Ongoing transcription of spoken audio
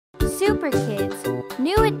SuperKids,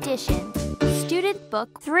 New Edition, Student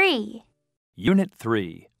Book 3. Unit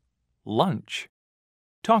 3, Lunch.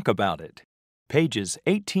 Talk about it. Pages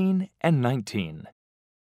 18 and 19.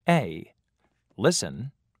 A.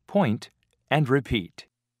 Listen, point, and repeat.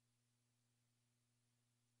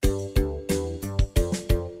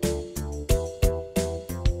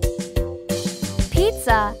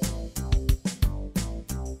 Pizza.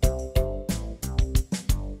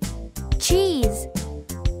 Cheese.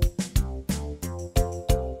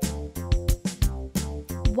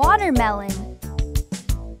 Watermelon.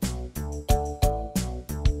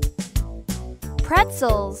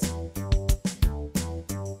 Pretzels.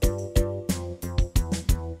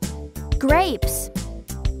 Grapes.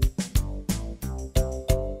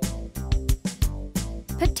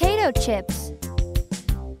 Potato chips.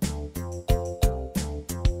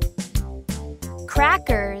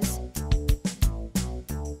 Crackers.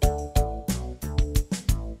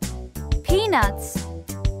 Peanuts.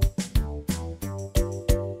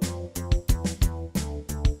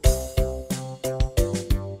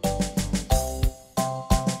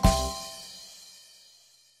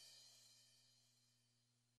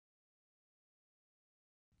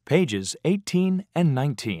 Pages 18 and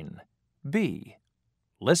 19. B.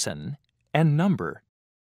 Listen and number.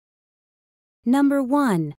 Number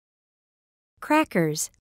 1.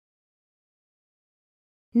 Crackers.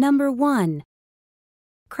 Number 1.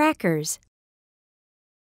 Crackers.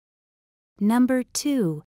 Number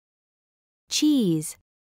 2. Cheese.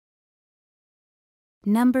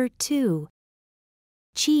 Number 2.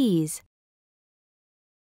 Cheese.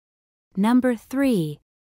 Number 3.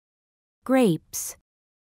 Grapes.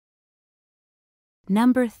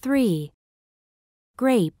 Number 3.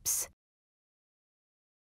 Grapes.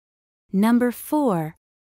 Number 4.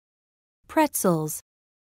 Pretzels.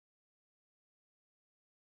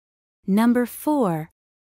 Number 4.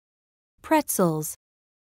 Pretzels.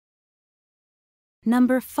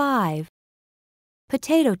 Number 5.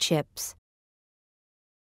 Potato chips.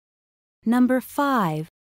 Number 5.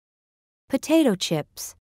 Potato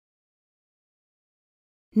chips.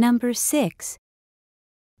 Number 6.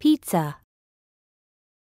 Pizza.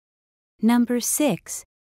 Number 6.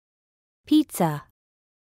 Pizza.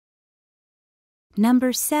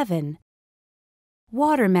 Number 7.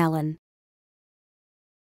 Watermelon.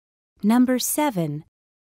 Number 7.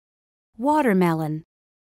 Watermelon.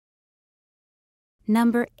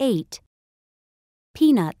 Number 8.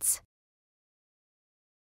 Peanuts.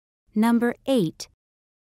 Number 8.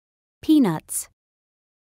 Peanuts.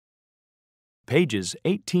 Pages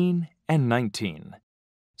 18 and 19.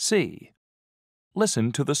 C.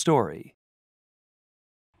 Listen to the story.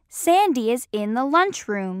 Sandy is in the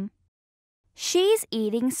lunchroom. She's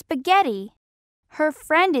eating spaghetti. Her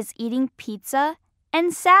friend is eating pizza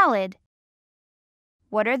and salad.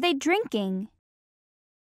 What are they drinking?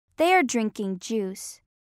 They are drinking juice.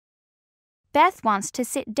 Beth wants to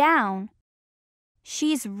sit down.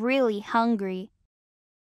 She's really hungry.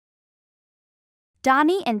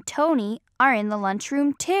 Donnie and Tony are in the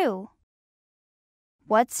lunchroom too.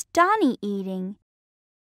 What's Donnie eating?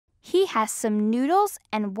 He has some noodles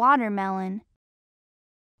and watermelon.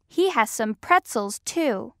 He has some pretzels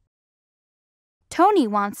too. Tony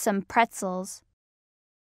wants some pretzels.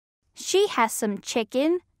 She has some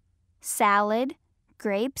chicken, salad,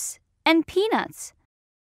 grapes, and peanuts.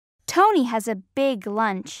 Tony has a big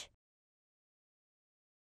lunch.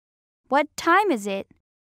 What time is it?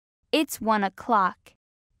 It's 1 o'clock.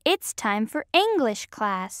 It's time for English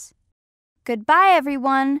class. Goodbye,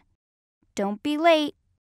 everyone. Don't be late.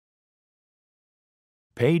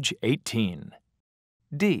 Page 18.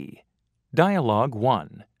 D. Dialogue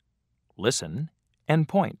 1. Listen and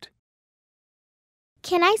point.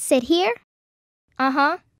 Can I sit here?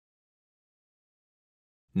 Uh-huh.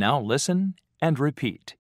 Now listen and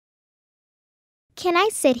repeat. Can I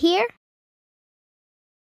sit here?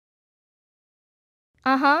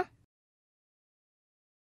 Uh-huh.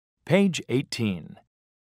 Page 18.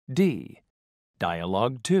 D.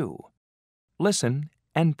 Dialogue 2. Listen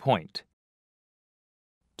and point.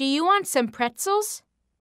 Do you want some pretzels?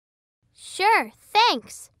 Sure,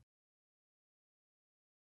 thanks.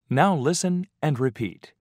 Now listen and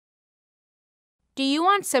repeat. Do you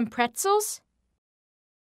want some pretzels?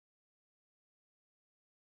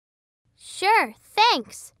 Sure,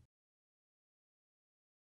 thanks.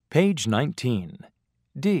 Page 19.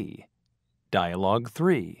 D. Dialogue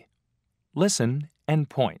 3. Listen and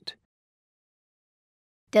point.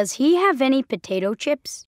 Does he have any potato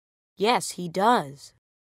chips? Yes, he does.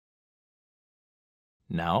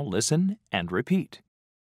 Now listen and repeat.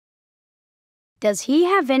 Does he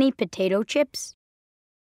have any potato chips?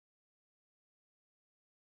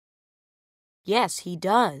 Yes, he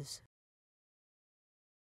does.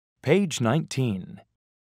 Page 19.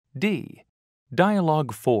 D.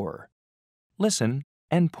 Dialogue 4. Listen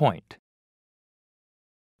and point.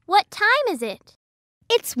 What time is it?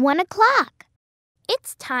 It's 1 o'clock.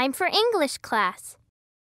 It's time for English class.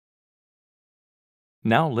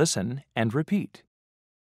 Now listen and repeat.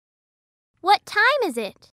 What time is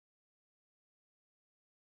it?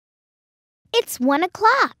 It's 1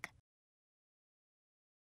 o'clock.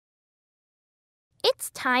 It's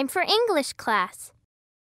time for English class.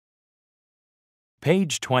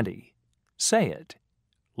 Page 20. Say it.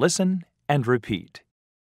 Listen and repeat.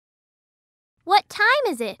 What time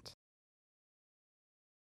is it?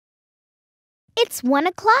 It's 1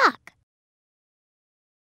 o'clock.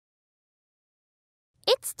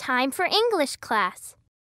 It's time for English class.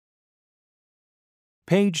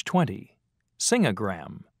 Page 20.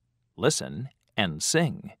 Sing-a-gram. Listen and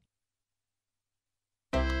sing.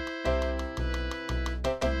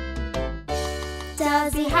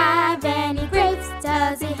 Does he have any grapes?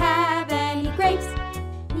 Does he have any grapes?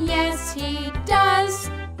 Yes, he does.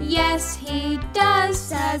 Yes, he does.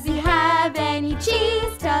 Does he have any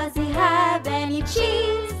cheese? Does he have any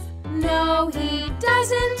cheese? No, he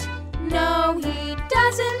doesn't. No, he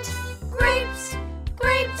doesn't. Grapes,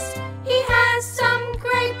 grapes. He has some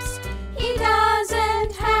grapes. He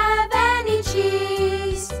doesn't have any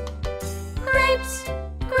cheese. Grapes,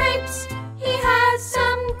 grapes. He has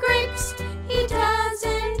some grapes. He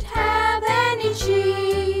doesn't have any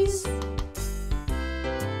cheese.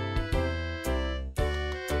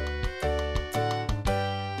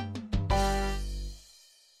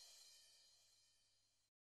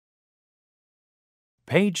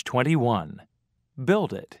 Page 21.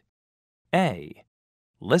 Build it. A.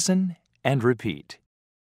 Listen and repeat.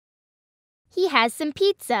 He has some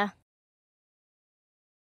pizza.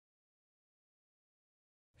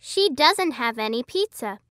 She doesn't have any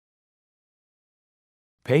pizza.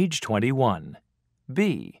 Page 21.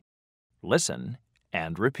 B. Listen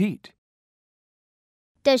and repeat.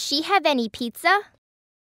 Does she have any pizza?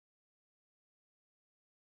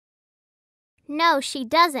 No, she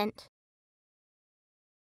doesn't.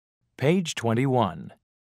 Page 21.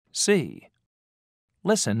 C.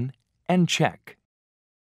 Listen and check.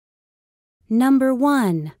 Number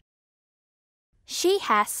 1. She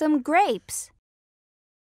has some grapes.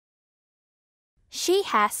 She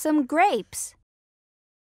has some grapes.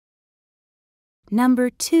 Number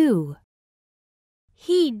 2.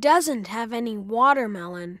 He doesn't have any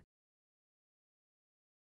watermelon.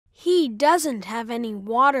 He doesn't have any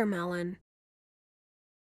watermelon.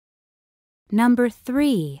 Number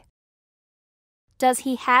 3. Does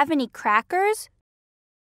he have any crackers?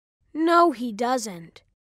 No, he doesn't.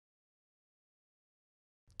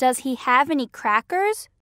 Does he have any crackers?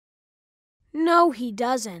 No, he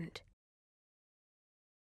doesn't.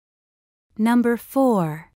 Number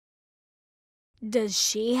 4. Does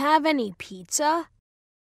she have any pizza?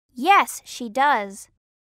 Yes, she does.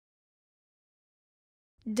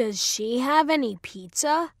 Does she have any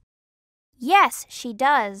pizza? Yes, she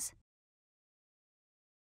does.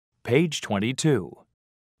 Page 22.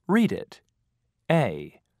 Read it.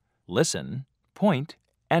 A. Listen, point,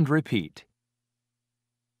 and repeat.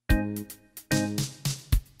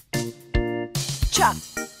 Cha,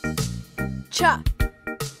 cha.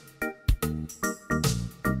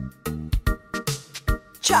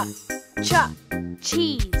 Cha, cha,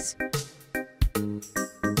 cheese.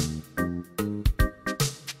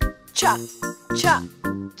 Cha, cha,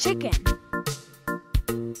 chicken.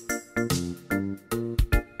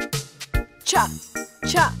 Cha,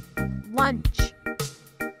 cha, lunch.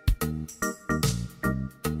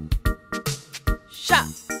 Sha,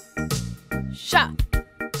 sha.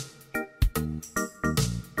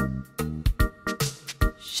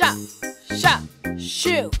 Sha, sha,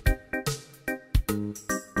 shoe.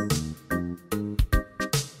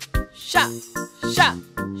 Sha, sha,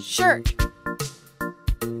 shirt.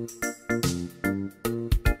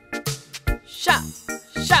 Sha,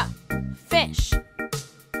 sha, fish.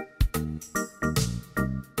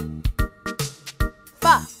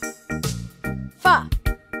 Fa, fa.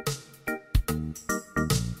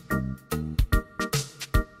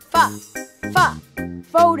 Fa, fa,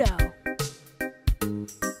 photo.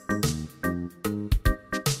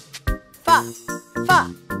 Fa, fa,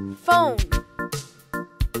 phone.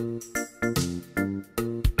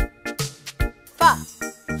 Fa,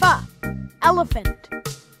 fa, elephant.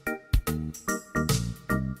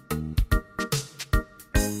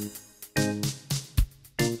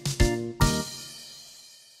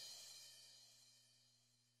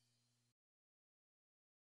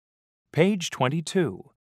 Page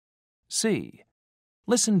 22. C.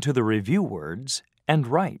 Listen to the review words and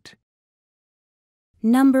write.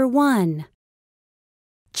 Number 1.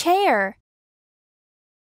 Chair,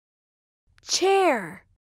 Chair.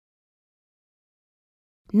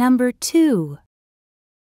 Number 2.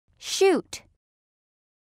 shoot,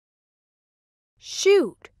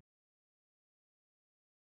 Shoot.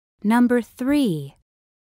 Number 3.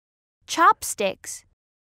 chopsticks,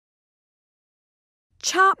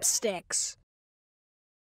 Chopsticks.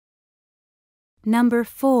 Number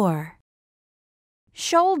 4.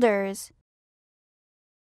 shoulders,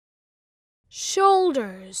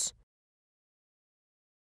 Shoulders.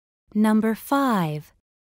 Number 5.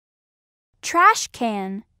 trash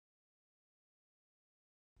can,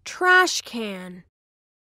 Trash can.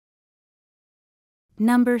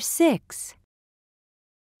 Number 6.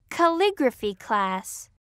 calligraphy class,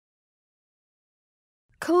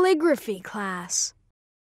 Calligraphy class.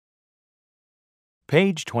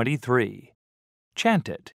 Page 23. Chant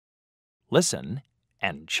it. Listen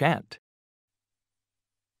and chant.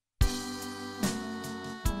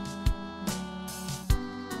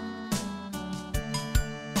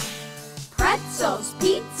 Pretzels,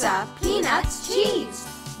 pizza, peanuts, cheese.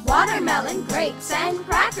 Watermelon, grapes, and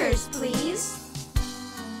crackers, please.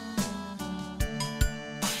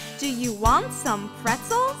 Do you want some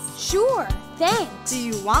pretzels? Sure, thanks. Do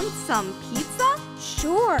you want some pizza?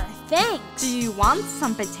 Sure, thanks. Do you want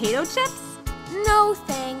some potato chips? No,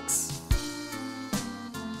 thanks.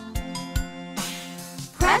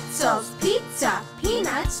 Pretzels, pizza,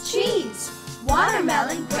 peanuts, cheese.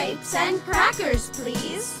 Watermelon, grapes, and crackers,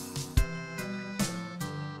 please.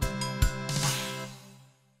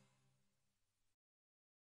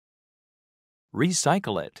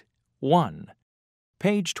 Recycle it. 1.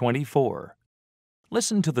 Page 24.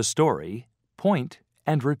 Listen to the story, point,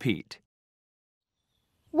 and repeat.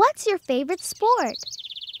 What's your favorite sport?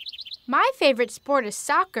 My favorite sport is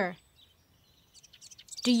soccer.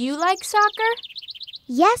 Do you like soccer?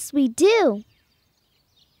 Yes, we do.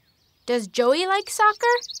 Does Joey like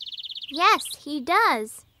soccer? Yes, he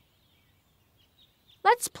does.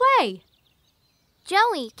 Let's play.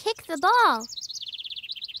 Joey, kick the ball.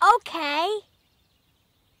 Okay.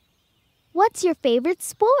 What's your favorite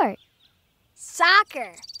sport?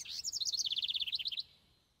 Soccer.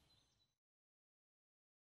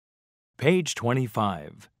 Page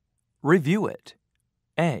 25. Review it.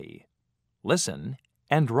 A. Listen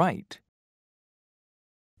and write.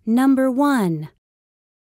 Number 1.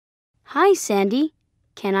 Hi, Sandy.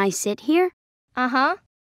 Can I sit here? Uh-huh.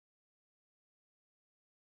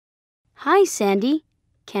 Hi, Sandy.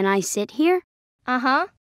 Can I sit here? Uh-huh.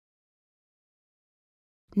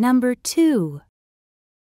 Number 2.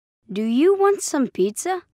 Do you want some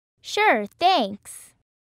pizza? Sure, thanks.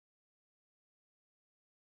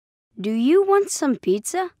 Do you want some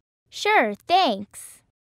pizza? Sure, thanks.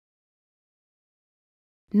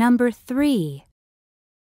 Number 3.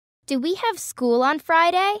 Do we have school on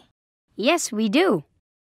Friday? Yes, we do.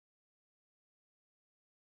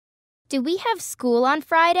 Do we have school on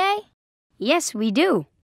Friday? Yes, we do.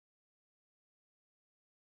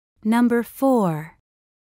 Number 4.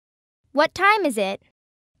 What time is it?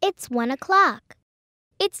 It's 1 o'clock.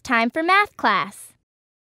 It's time for math class.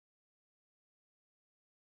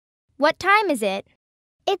 What time is it?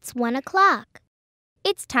 It's 1 o'clock.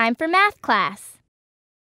 It's time for math class.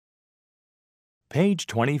 Page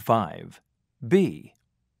 25. B.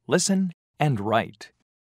 Listen and write.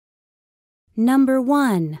 Number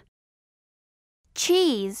 1.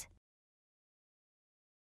 cheese,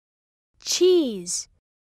 Cheese.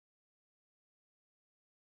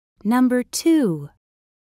 Number 2.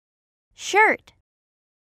 shirt,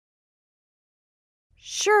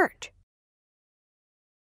 Shirt.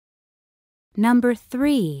 Number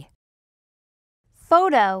 3.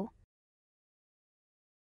 photo,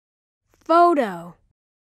 Photo.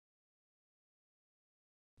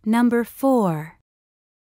 Number 4.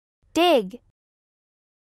 dig,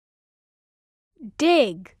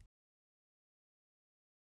 Dig.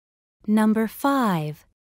 Number 5.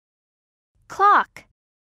 clock,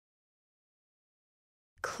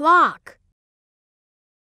 Clock.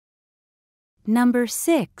 Number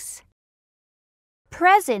 6.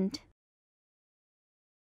 present,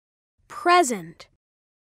 Present.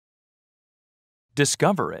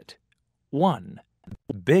 Discover it. 1.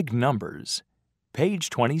 Big numbers. Page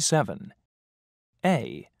 27.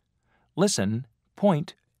 A. Listen,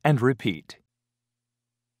 point, and repeat.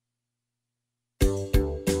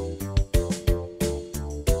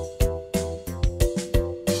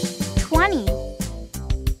 20,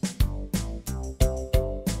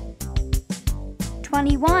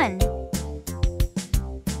 21,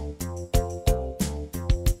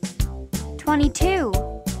 22,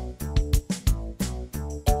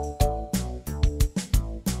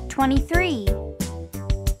 23,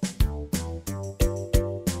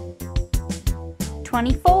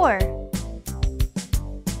 24,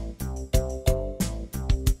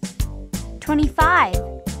 25,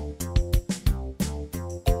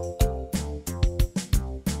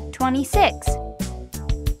 26,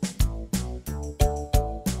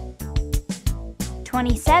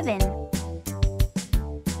 27,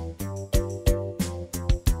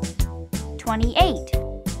 28,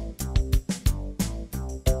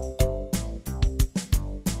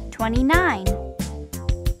 29,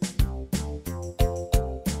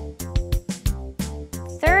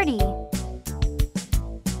 30,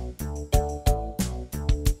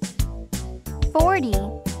 40,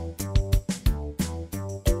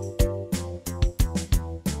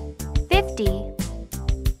 50,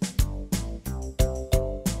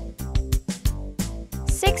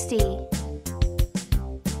 60,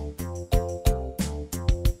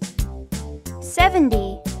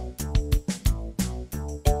 70,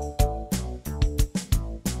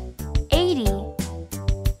 80,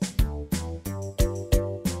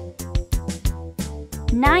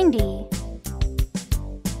 90,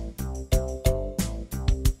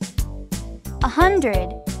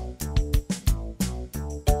 100,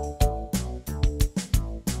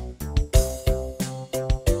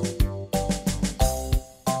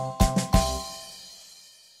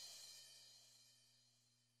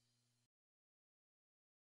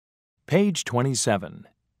 'Page 27.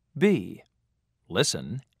 B.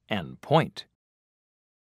 Listen and point.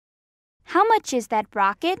 How much is that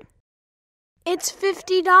rocket? It's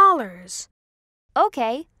 $50.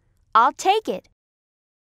 Okay, I'll take it.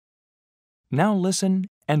 Now listen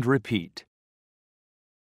and repeat.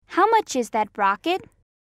 How much is that rocket?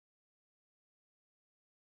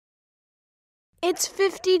 It's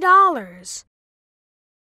 $50.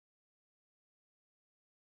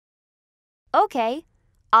 Okay,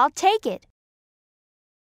 I'll take it.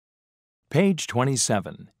 Page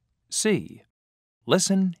 27. C.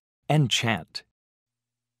 Listen and chant.